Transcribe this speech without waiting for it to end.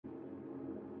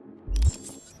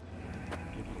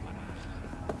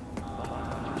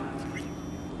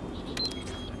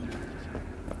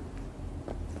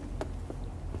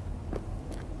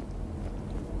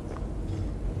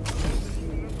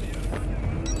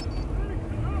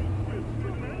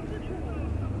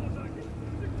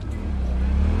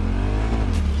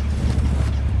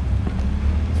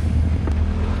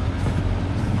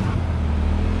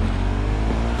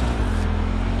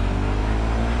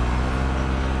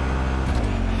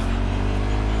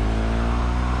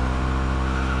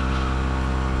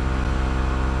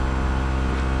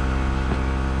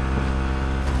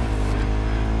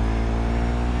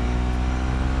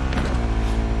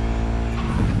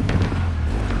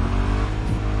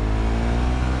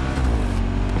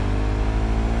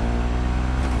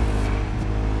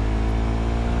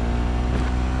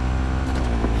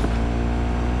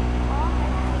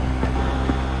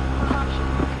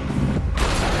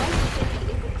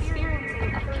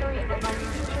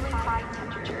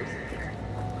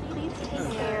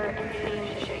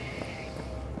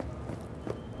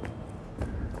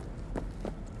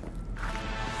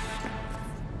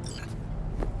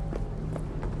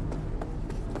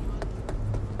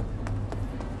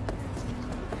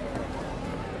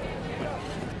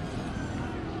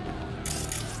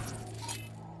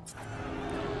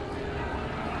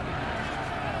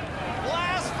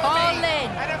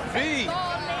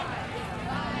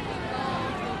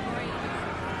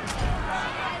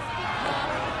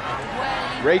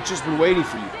Rachel's been waiting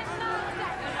for you.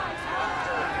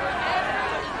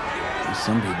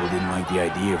 Some people didn't like the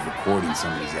idea of recording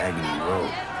somebody's agony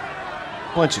road.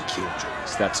 Bunch of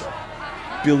killjoys, that's all.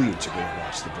 Billions are gonna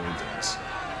watch the brain dance.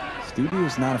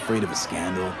 Studio's not afraid of a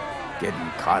scandal, getting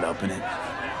caught up in it.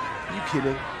 You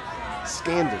kidding?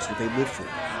 Scandal's what they live for.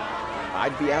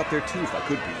 I'd be out there too if I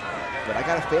could be, but I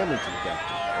got a family to look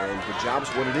after, and the job's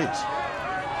what it is.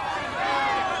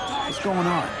 What's going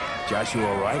on? Joshua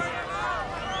all right?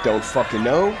 Don't fucking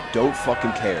know, don't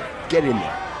fucking care. Get in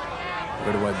there.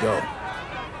 Where do I go?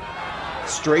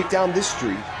 Straight down this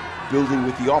street, building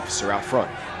with the officer out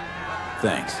front.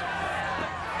 Thanks.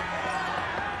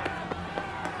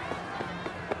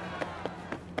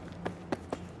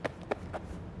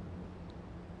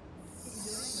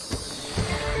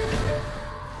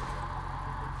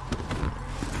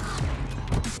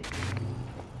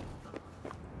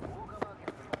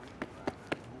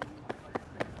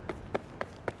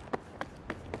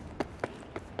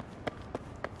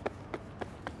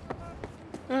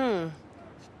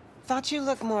 Thought you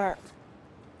looked more,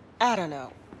 I don't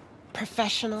know,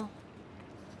 professional?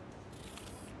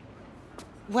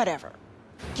 Whatever.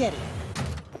 Get it.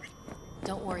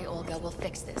 Don't worry, Olga, we'll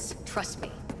fix this. Trust me.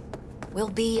 We'll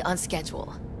be on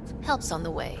schedule. Help's on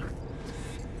the way.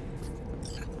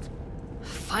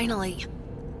 Finally.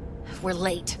 We're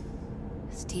late.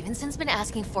 Stevenson's been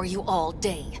asking for you all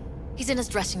day. He's in his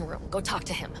dressing room. Go talk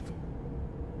to him.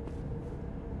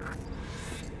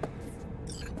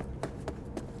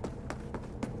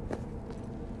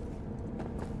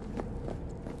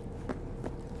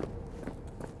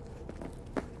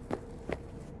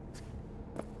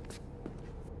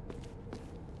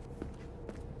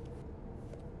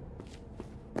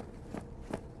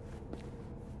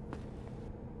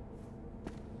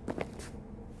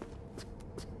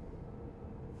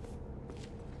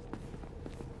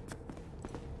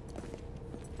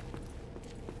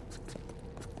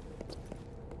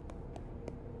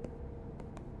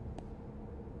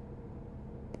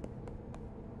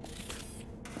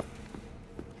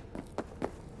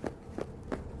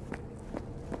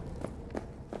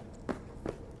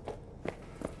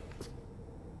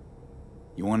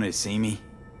 You wanted to see me?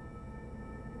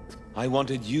 I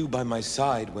wanted you by my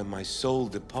side when my soul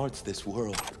departs this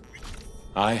world.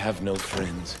 I have no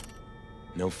friends,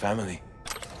 no family,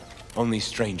 only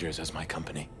strangers as my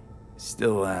company.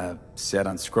 Still, set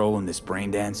on scrolling this brain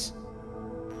dance?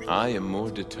 I am more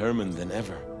determined than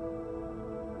ever.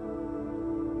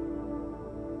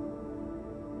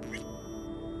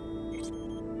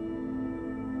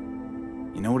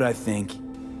 You know what I think?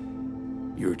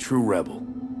 You're a true rebel.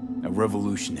 A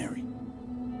revolutionary.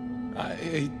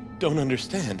 I don't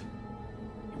understand.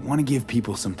 You want to give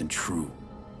people something true.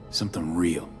 Something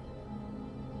real.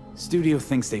 Studio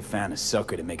thinks they found a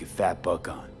sucker to make a fat buck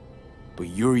on. But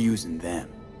you're using them.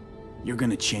 You're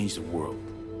gonna change the world.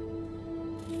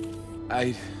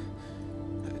 I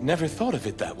never thought of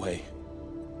it that way.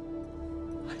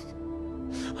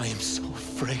 I am so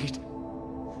afraid.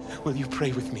 Will you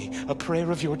pray with me? A prayer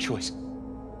of your choice.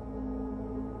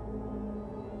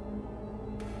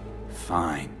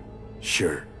 Fine.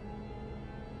 Sure.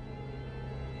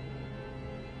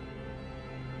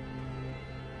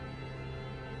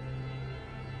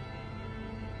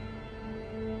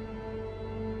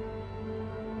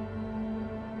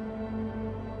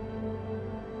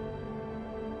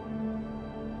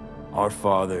 Our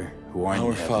Father, who art in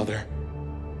heaven. Our Father,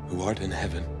 who art in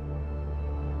heaven.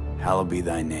 Hallowed be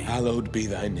thy name. Hallowed be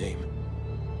thy name.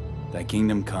 Thy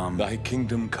kingdom come. Thy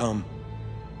kingdom come.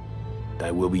 Thy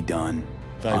will be done.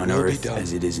 Thy on will earth be done,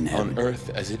 as it is in heaven. On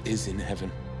earth as it is in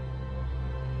heaven.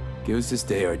 Give us this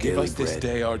day our daily bread. Give us this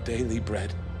day our daily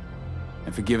bread.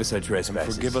 And forgive us our trespasses.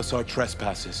 And forgive us our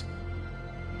trespasses.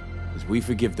 As we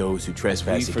forgive those who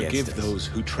trespass against us. We forgive those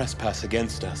who trespass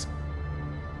against us.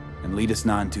 And lead us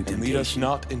not into temptation. And lead us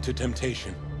not into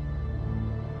temptation.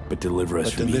 But deliver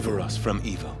us from evil. Deliver us from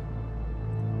evil.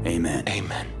 Amen.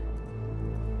 Amen.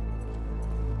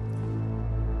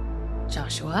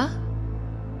 Joshua?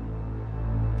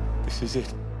 This is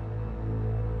it.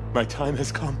 My time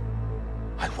has come.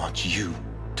 I want you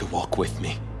to walk with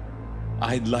me.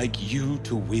 I'd like you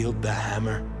to wield the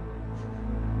hammer.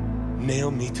 Nail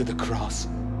me to the cross.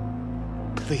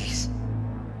 Please.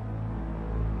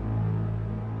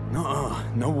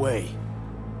 No way.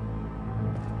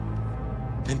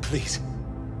 Then please,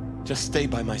 just stay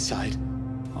by my side.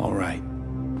 All right.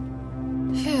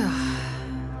 Phew.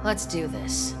 Let's do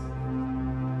this.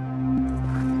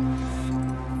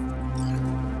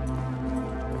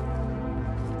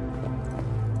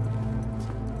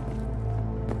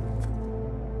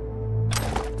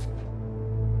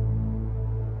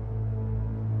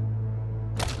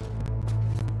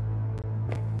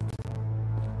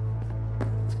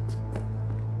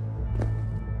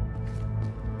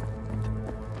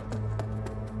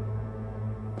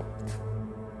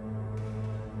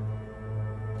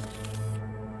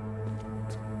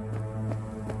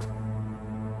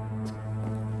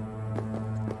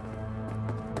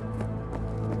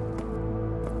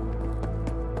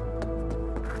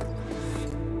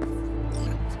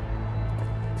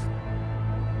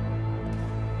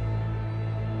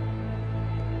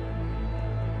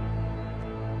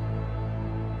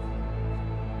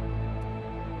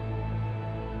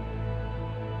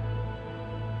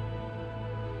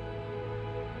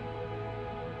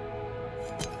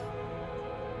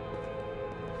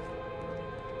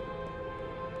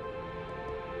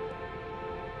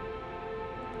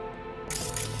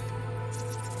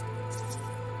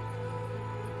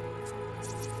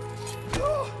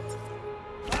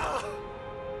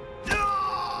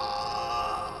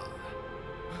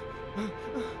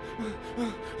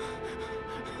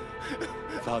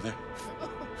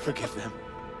 Forgive them,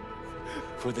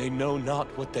 for they know not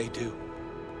what they do.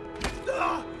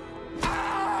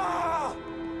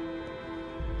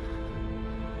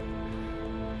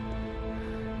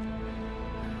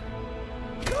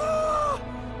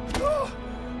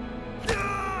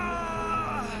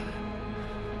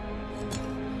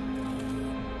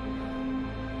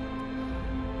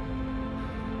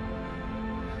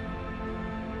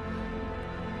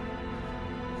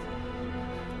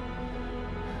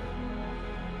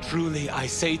 Truly, I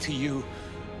say to you,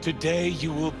 today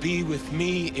you will be with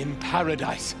me in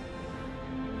paradise.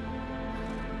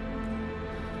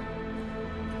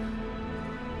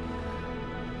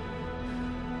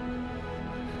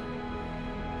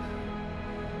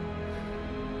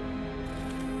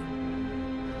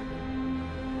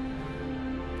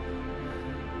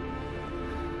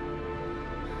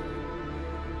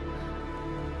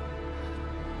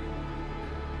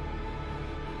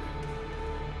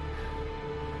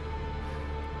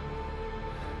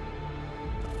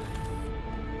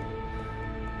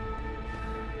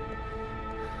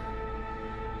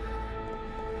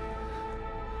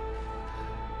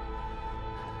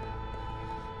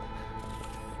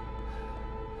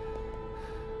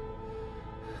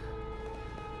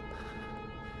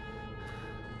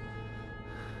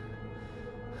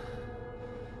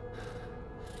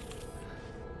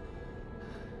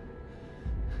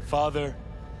 Father,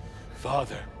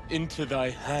 Father, into thy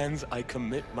hands I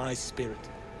commit my spirit.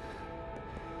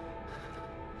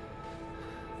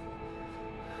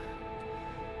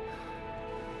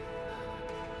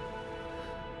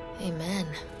 Amen.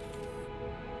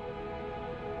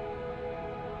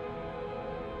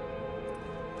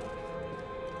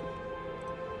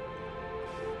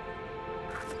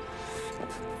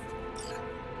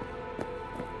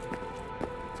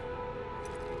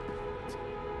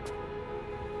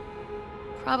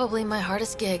 Probably my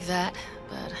hardest gig, that,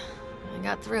 but I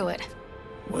got through it.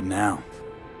 What now?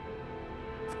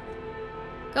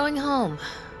 Going home,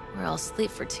 where I'll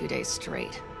sleep for 2 days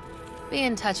straight. Be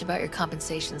in touch about your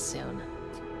compensation soon.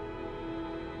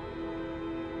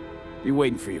 Be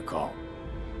waiting for your call.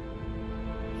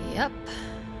 Yep.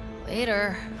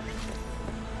 Later.